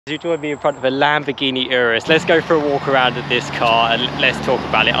You joined me in front of a Lamborghini Urus. Let's go for a walk around of this car and let's talk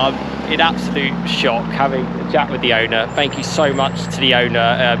about it. I'm in absolute shock having a chat with the owner. Thank you so much to the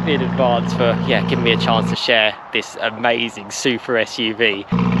owner in advance for giving me a chance to share this amazing super SUV.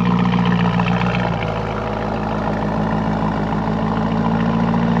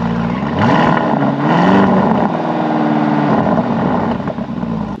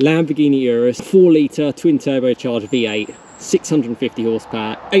 Lamborghini Urus, 4 litre twin turbocharged V8. 650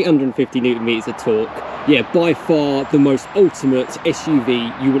 horsepower, 850 newton meters of torque. Yeah, by far the most ultimate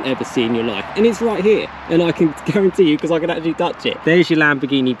SUV you will ever see in your life. And it's right here, and I can guarantee you, because I can actually touch it. There's your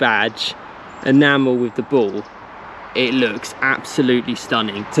Lamborghini badge, enamel with the ball. It looks absolutely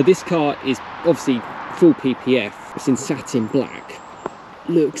stunning. So this car is obviously full PPF. It's in satin black.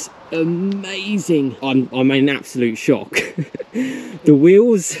 Looks amazing. I'm in absolute shock. The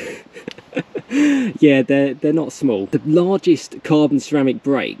wheels, yeah, they're not small. The largest carbon ceramic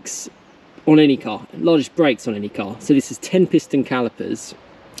brakes on any car, largest brakes on any car. So this is 10 piston calipers,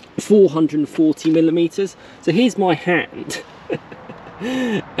 440 millimeters. So here's my hand.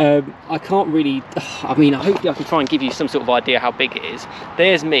 I can't really, I mean, hopefully I can try and give you some sort of idea how big it is.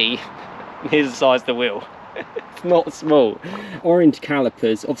 There's me, here's the size of the wheel. It's not small. Orange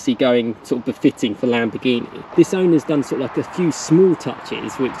calipers, obviously going sort of befitting for Lamborghini. This owner's done sort of like a few small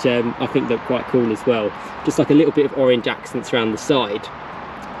touches, which I think look quite cool as well. Just like a little bit of orange accents around the side.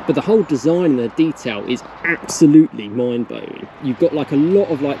 But the whole design and the detail is absolutely mind-blowing. You've got like a lot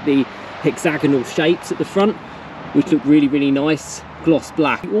of like the hexagonal shapes at the front, which look really, really nice. Gloss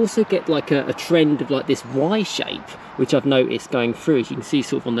black. You also get like a trend of like this Y shape, which I've noticed going through, as you can see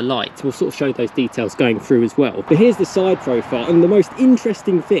sort of on the light. We'll sort of show those details going through as well. But here's the side profile, and the most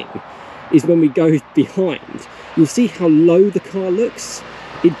interesting thing is when we go behind, you'll see how low the car looks.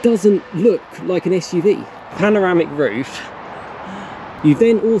 It doesn't look like an SUV. Panoramic roof. You've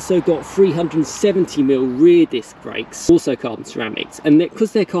then also got 370mm rear disc brakes, also carbon ceramics, and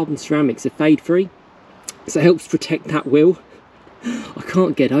because they're carbon ceramics, they're fade free, so it helps protect that wheel. I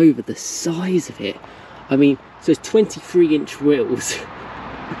can't get over the size of it. I mean, so it's 23-inch wheels,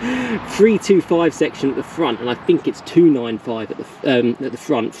 325 section at the front, and I think it's 295 at the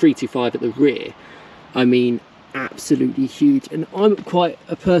front, 325 at the rear. I mean, absolutely huge. And I'm quite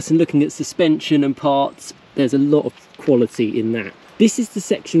a person looking at suspension and parts. There's a lot of quality in that. This is the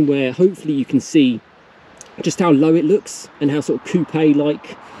section where hopefully you can see just how low it looks and how sort of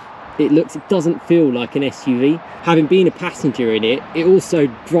coupe-like it looks. It doesn't feel like an SUV. Having been a passenger in it, it also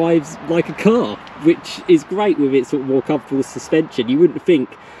drives like a car, which is great with its sort of more comfortable suspension. You wouldn't think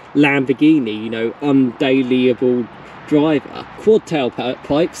Lamborghini, you know, undailyable driver. Quad tail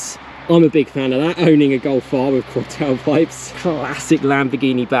pipes, I'm a big fan of that, owning a Golf R with quad tail pipes. Classic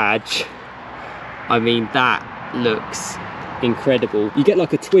Lamborghini badge. I mean, that looks incredible. You get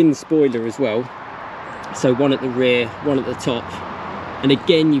like a twin spoiler as well, so one at the rear, one at the top. And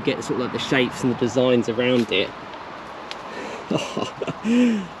again, you get sort of like the shapes and the designs around it.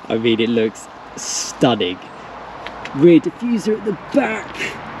 I mean, it looks stunning. Rear diffuser at the back.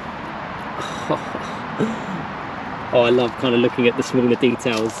 Oh, I love kind of looking at the smaller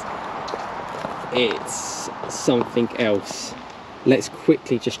details. It's something else. Let's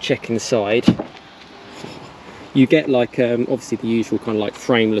quickly just check inside. You get like obviously the usual kind of like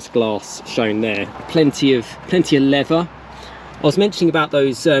frameless glass shown there. Plenty of leather. I was mentioning about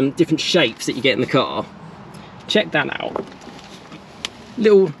those different shapes that you get in the car. Check that out.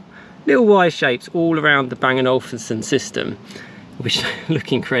 Little Y shapes all around the Bang & Olufsen system, which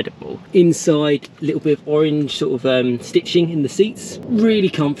look incredible. Inside, a little bit of orange sort of stitching in the seats. Really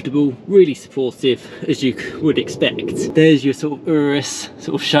comfortable, really supportive, as you would expect. There's your sort of Urus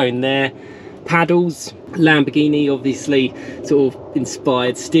sort of shown there. Paddles, Lamborghini obviously sort of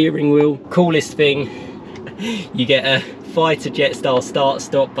inspired steering wheel. Coolest thing, you get a fighter jet style start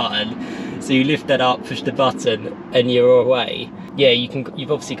stop button, so you lift that up, push the button, and you're away. Yeah,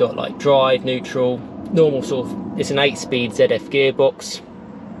 you've obviously got like drive, neutral, normal sort of, it's an 8-speed ZF gearbox.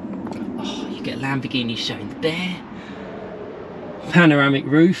 Oh, you get Lamborghini shown there. Panoramic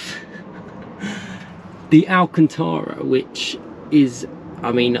roof. The Alcantara, which is,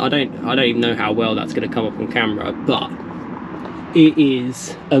 I mean, I don't even know how well that's going to come up on camera, but it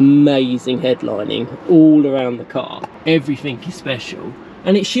is amazing headlining all around the car. Everything is special,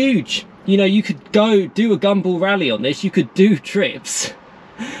 and it's huge. You know, you could go do a gumball rally on this, you could do trips,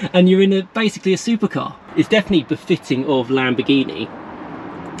 and you're in basically a supercar. It's definitely befitting of Lamborghini,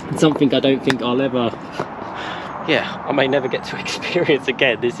 and something I don't think I'll ever, I may never get to experience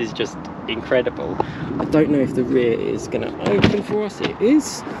again. This is just incredible. I don't know if the rear is going to open for us. It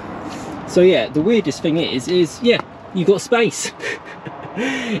is. So yeah, the weirdest thing is yeah, you've got space.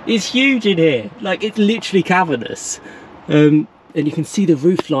 It's huge in here, like it's literally cavernous, and you can see the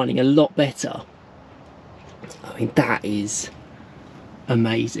roof lining a lot better. I mean, that is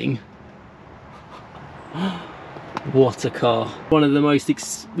amazing. What a car. One of the most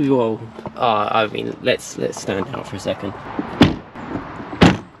I mean, let's stand out for a second.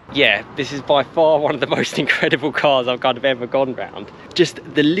 Yeah, this is by far one of the most incredible cars I've kind of ever gone round. Just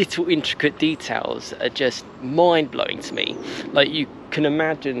the little intricate details are just mind-blowing to me. Like, you can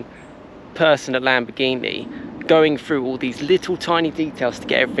imagine a person at Lamborghini going through all these little tiny details to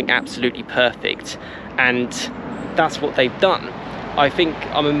get everything absolutely perfect, and that's what they've done. I think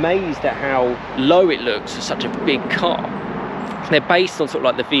I'm amazed at how low it looks for such a big car. They're based on sort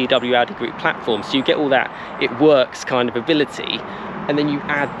of like the VW Audi Group platform, so you get all that it works kind of ability, and then you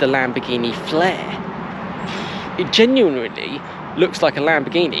add the Lamborghini flair. It genuinely looks like a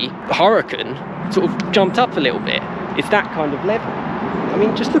Lamborghini Huracan sort of jumped up a little bit. It's that kind of level. I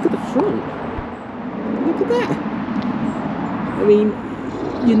mean, just look at the front. Look at that. I mean,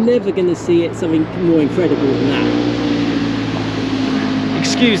 you're never going to see it something more incredible than that.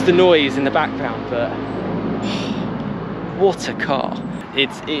 Excuse the noise in the background, but what a car.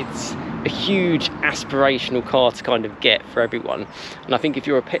 It's a huge aspirational car to kind of get for everyone, and I think if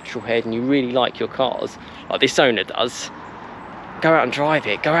you're a petrol head and you really like your cars, like this owner does, go out and drive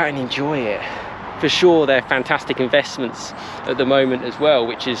it, go out and enjoy it. For sure, they're fantastic investments at the moment as well,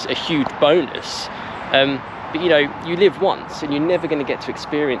 which is a huge bonus, but you know, you live once and you're never going to get to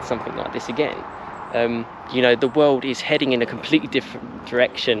experience something like this again. You know, the world is heading in a completely different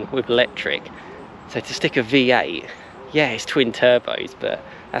direction with electric, so to stick a V8, yeah, it's twin turbos, but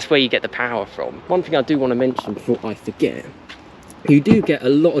that's where you get the power from. One thing I do want to mention before I forget, you do get a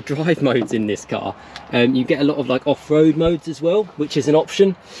lot of drive modes in this car. You get a lot of like off-road modes as well, which is an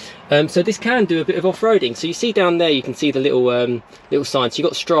option. So this can do a bit of off-roading. So you see down there, you can see the little signs. So you've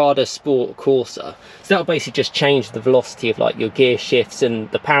got Strada, Sport, Corsa. So that'll basically just change the velocity of like your gear shifts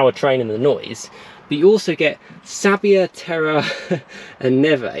and the powertrain and the noise. But you also get Sabbia, Terra and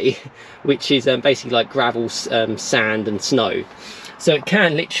Neve, which is basically like gravel, sand and snow. So it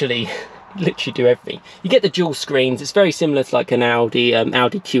can literally do everything. You get the dual screens. It's very similar to like an Audi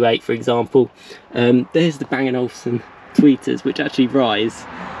Q8, for example. There's the Bang & Olufsen tweeters, which actually rise,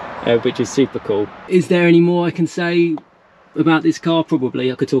 which is super cool. Is there any more I can say about this car?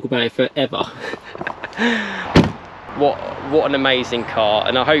 Probably. I could talk about it forever. What an amazing car,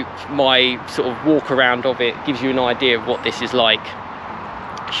 and I hope my sort of walk around of it gives you an idea of what this is like.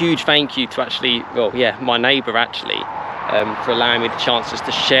 Huge thank you to actually, well, yeah, my neighbour actually, for allowing me the chance just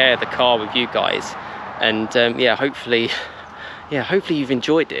to share the car with you guys, and yeah, hopefully you've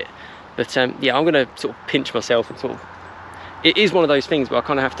enjoyed it. But yeah, I'm gonna sort of pinch myself and sort of, it is one of those things where I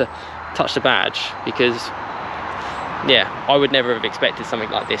kind of have to touch the badge, because yeah, I would never have expected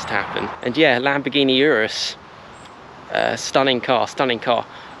something like this to happen. And yeah, Lamborghini Urus, stunning car, stunning car.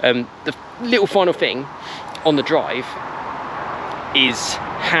 The little final thing on the drive is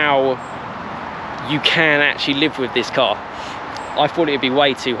how you can actually live with this car. I thought it would be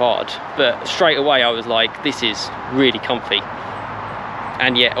way too hard, but straight away I was like, this is really comfy,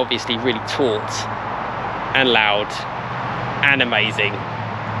 and yet obviously really taut and loud and amazing,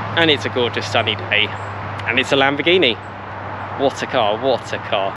 and it's a gorgeous sunny day, and it's a Lamborghini. What a car, what a car.